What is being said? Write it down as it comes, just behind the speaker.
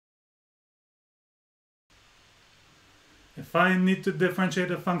If I need to differentiate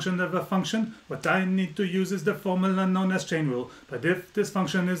a function of a function, what I need to use is the formula known as chain rule. But if this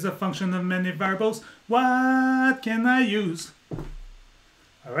function is a function of many variables, what can I use?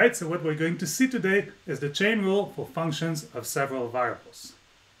 Alright, so what we're going to see today is the chain rule for functions of several variables.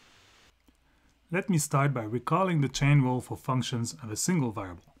 Let me start by recalling the chain rule for functions of a single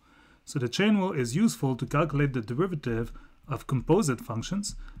variable. So the chain rule is useful to calculate the derivative of composite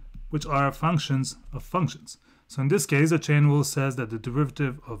functions, which are functions of functions. So in this case, the chain rule says that the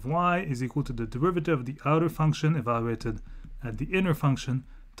derivative of y is equal to the derivative of the outer function evaluated at the inner function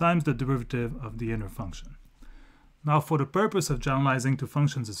times the derivative of the inner function. Now, for the purpose of generalizing to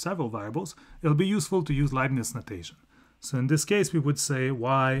functions of several variables, it'll be useful to use Leibniz notation. So in this case, we would say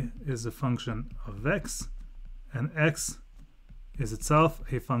y is a function of x, and x is itself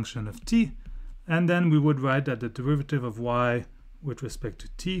a function of t, and then we would write that the derivative of y with respect to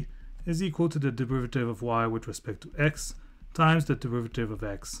t is equal to the derivative of y with respect to x times the derivative of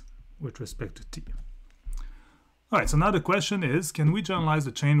x with respect to t. Alright, so now the question is, can we generalize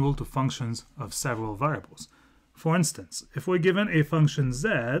the chain rule to functions of several variables? For instance, if we're given a function z,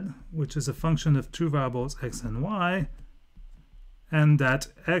 which is a function of two variables x and y, and that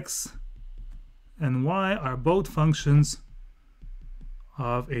x and y are both functions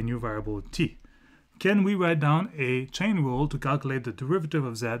of a new variable t, can we write down a chain rule to calculate the derivative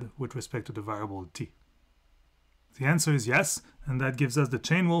of z with respect to the variable t? The answer is yes, and that gives us the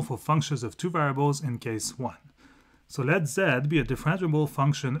chain rule for functions of two variables in case 1. So let z be a differentiable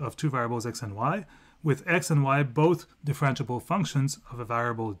function of two variables x and y, with x and y both differentiable functions of a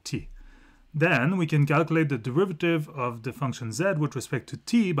variable t. Then we can calculate the derivative of the function z with respect to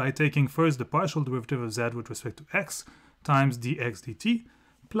t by taking first the partial derivative of z with respect to x times dx dt,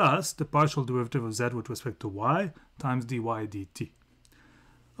 plus the partial derivative of z with respect to y times dy dt.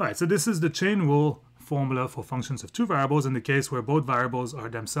 Alright, so this is the chain rule formula for functions of two variables in the case where both variables are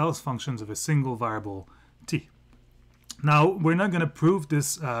themselves functions of a single variable t. Now, we're not going to prove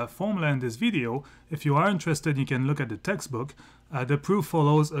this formula in this video. If you are interested, you can look at the textbook. The proof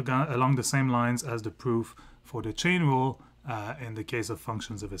follows along the same lines as the proof for the chain rule in the case of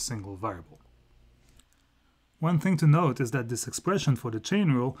functions of a single variable. One thing to note is that this expression for the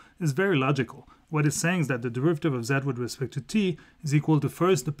chain rule is very logical. What it's saying is that the derivative of z with respect to t is equal to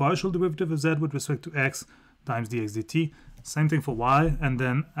first the partial derivative of z with respect to x times dx dt, same thing for y, and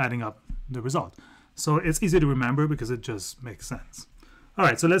then adding up the result. So it's easy to remember because it just makes sense.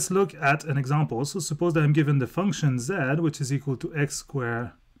 Alright, so let's look at an example. So suppose that I'm given the function z, which is equal to x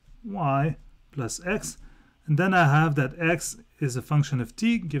squared y plus x, and then I have that x is a function of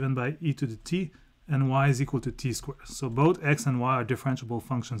t given by e to the t, and y is equal to t squared. So both x and y are differentiable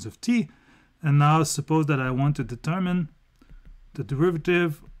functions of t. And now suppose that I want to determine the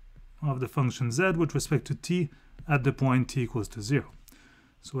derivative of the function z with respect to t at the point t equals to 0.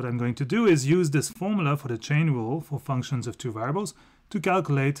 So what I'm going to do is use this formula for the chain rule for functions of two variables to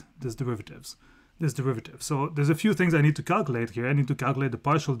calculate this derivative. So there's a few things I need to calculate here. I need to calculate the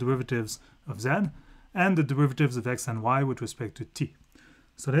partial derivatives of z and the derivatives of x and y with respect to t.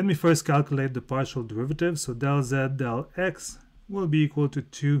 So let me first calculate the partial derivative. So del z del x will be equal to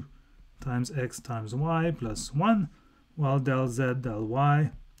 2 times x times y plus 1, while del z del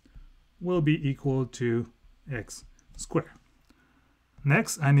y will be equal to x squared.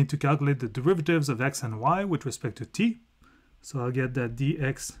 Next, I need to calculate the derivatives of x and y with respect to t. So I'll get that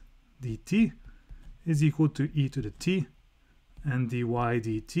dx dt is equal to e to the t, and dy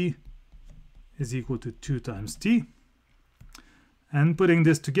dt is equal to 2 times t. And putting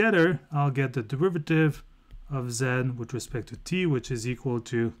this together, I'll get the derivative of z with respect to t, which is equal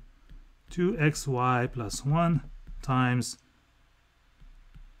to 2xy plus 1 times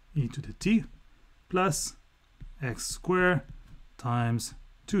e to the t plus x squared times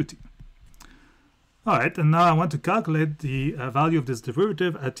 2t. Alright, and now I want to calculate the value of this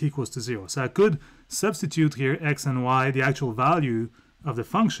derivative at t equals to 0. So I could substitute here x and y, the actual value of the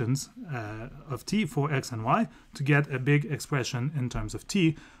functions of t for x and y, to get a big expression in terms of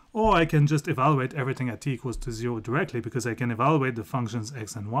t, or I can just evaluate everything at t equals to 0 directly, because I can evaluate the functions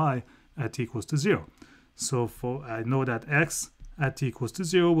x and y at t equals to 0. So I know that x at t equals to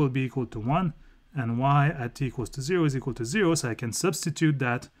 0 will be equal to 1, and y at t equals to 0 is equal to 0, so I can substitute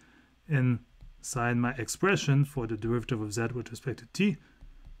that inside my expression for the derivative of z with respect to t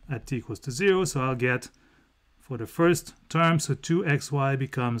at t equals to 0. So I'll get, for the first term, so 2xy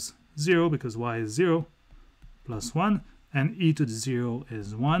becomes 0 because y is 0, plus 1, and e to the 0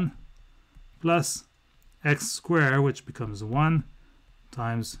 is 1, plus x squared, which becomes 1,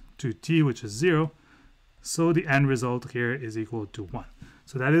 times 2t, which is 0. So the end result here is equal to 1.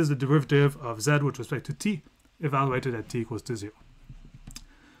 So that is the derivative of z with respect to t evaluated at t equals to 0.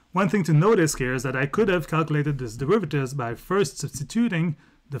 One thing to notice here is that I could have calculated this derivatives by first substituting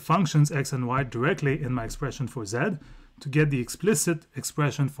the functions x and y directly in my expression for z to get the explicit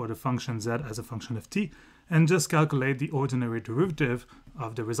expression for the function z as a function of t, and just calculate the ordinary derivative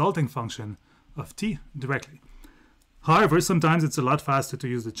of the resulting function of t directly. However, sometimes it's a lot faster to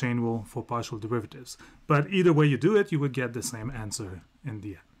use the chain rule for partial derivatives, but either way you do it, you would get the same answer in the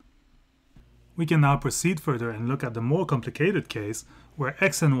end. We can now proceed further and look at the more complicated case where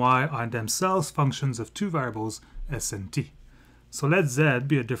x and y are themselves functions of two variables s and t. So let z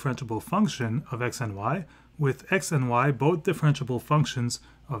be a differentiable function of x and y, with x and y both differentiable functions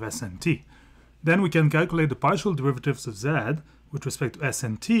of s and t. Then we can calculate the partial derivatives of z with respect to s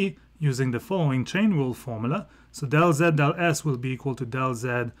and t using the following chain rule formula. So del z del s will be equal to del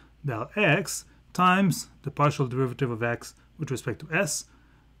z del x times the partial derivative of x with respect to s,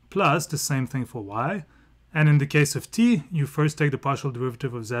 plus the same thing for y. And in the case of t, you first take the partial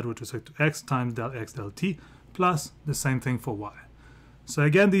derivative of z with respect to x times del x del t, plus the same thing for y. So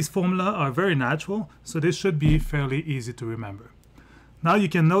again, these formula are very natural, so this should be fairly easy to remember. Now you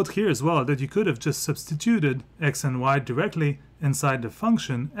can note here as well that you could have just substituted x and y directly inside the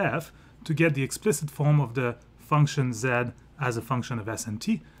function f to get the explicit form of the function z as a function of s and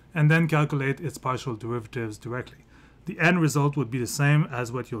t, and then calculate its partial derivatives directly. The end result would be the same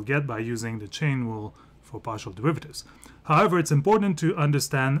as what you'll get by using the chain rule for partial derivatives. However, it's important to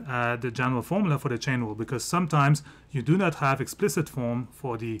understand the general formula for the chain rule, because sometimes you do not have explicit form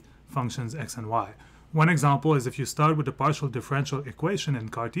for the functions x and y. One example is if you start with a partial differential equation in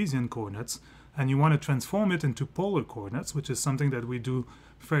Cartesian coordinates and you want to transform it into polar coordinates, which is something that we do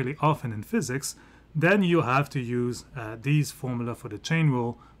fairly often in physics, then you have to use these formula for the chain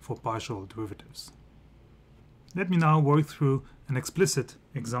rule for partial derivatives. Let me now work through an explicit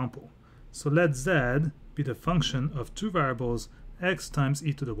example. So let z be the function of two variables x times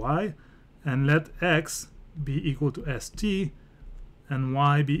e to the y, and let x be equal to st and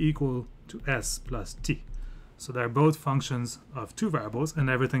y be equal to s plus t. So they're both functions of two variables and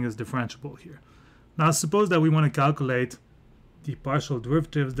everything is differentiable here. Now suppose that we want to calculate the partial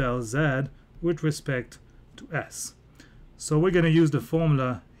derivatives del z with respect to s. So we're going to use the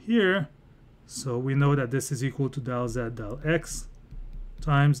formula here. So we know that this is equal to del z del x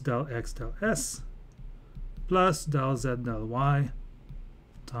times del x del s plus del z del y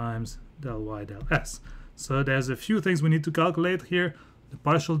times del y del s. So there's a few things we need to calculate here: the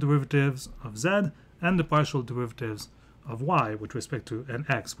partial derivatives of z and the partial derivatives of y with respect to and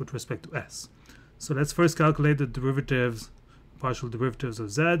x with respect to s. So let's first calculate the derivatives, partial derivatives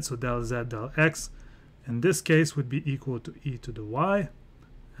of z. So del z del x in this case would be equal to e to the y,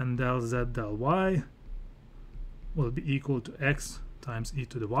 and del z del y will be equal to x times e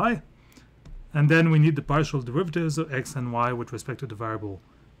to the y. And then we need the partial derivatives of x and y with respect to the variable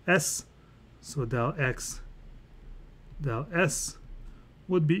s. So del x del s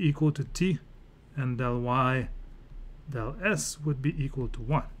would be equal to t, and del y del s would be equal to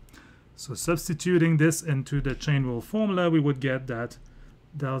 1. So substituting this into the chain rule formula, we would get that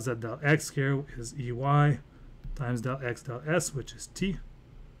del z del x here is ey times del x del s, which is t,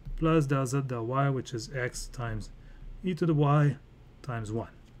 plus del z del y, which is x times e to the y times 1.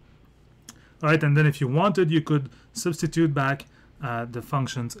 Alright, and then if you wanted, you could substitute back the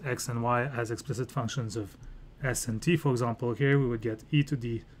functions x and y as explicit functions of s and t. For example, here we would get e to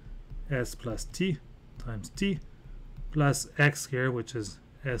the s plus t times t, plus x here, which is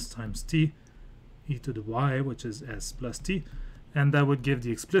s times t, e to the y, which is s plus t, and that would give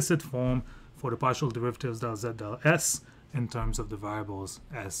the explicit form for the partial derivatives del z del s in terms of the variables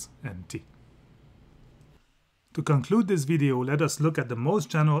s and t. To conclude this video, let us look at the most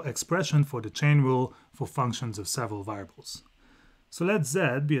general expression for the chain rule for functions of several variables. So let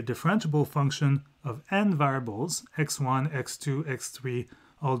z be a differentiable function of n variables, x1, x2, x3,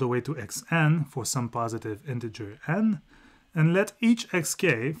 all the way to xn for some positive integer n, and let each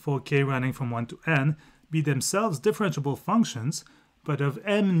xk, for k running from 1 to n, be themselves differentiable functions, but of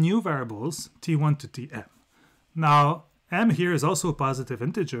m new variables, t1 to tm. Now, m here is also a positive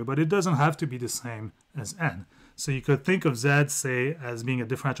integer, but it doesn't have to be the same as n. So you could think of z, say, as being a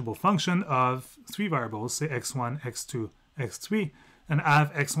differentiable function of three variables, say x1, x2, x3, and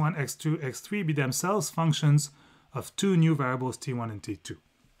have x1, x2, x3 be themselves functions of two new variables, t1 and t2.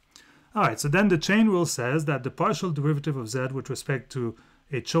 Alright, so then the chain rule says that the partial derivative of z with respect to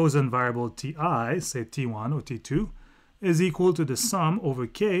a chosen variable ti, say t1 or t2, is equal to the sum over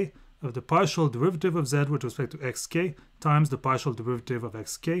k of the partial derivative of z with respect to xk times the partial derivative of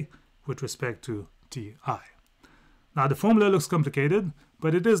xk with respect to ti. Now the formula looks complicated,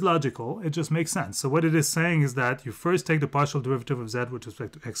 but it is logical. It just makes sense. So what it is saying is that you first take the partial derivative of z with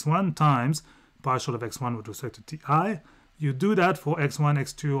respect to x1 times partial of x1 with respect to ti. You do that for x1,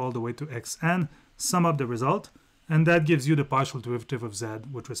 x2, all the way to xn, sum up the result, and that gives you the partial derivative of z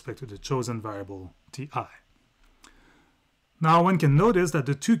with respect to the chosen variable ti. Now one can notice that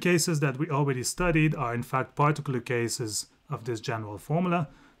the two cases that we already studied are in fact particular cases of this general formula.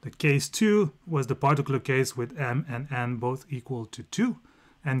 The case 2 was the particular case with m and n both equal to 2,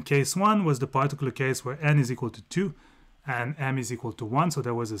 and case 1 was the particular case where n is equal to 2 and m is equal to 1, so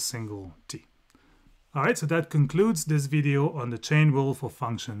there was a single t. Alright, so that concludes this video on the chain rule for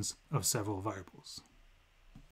functions of several variables.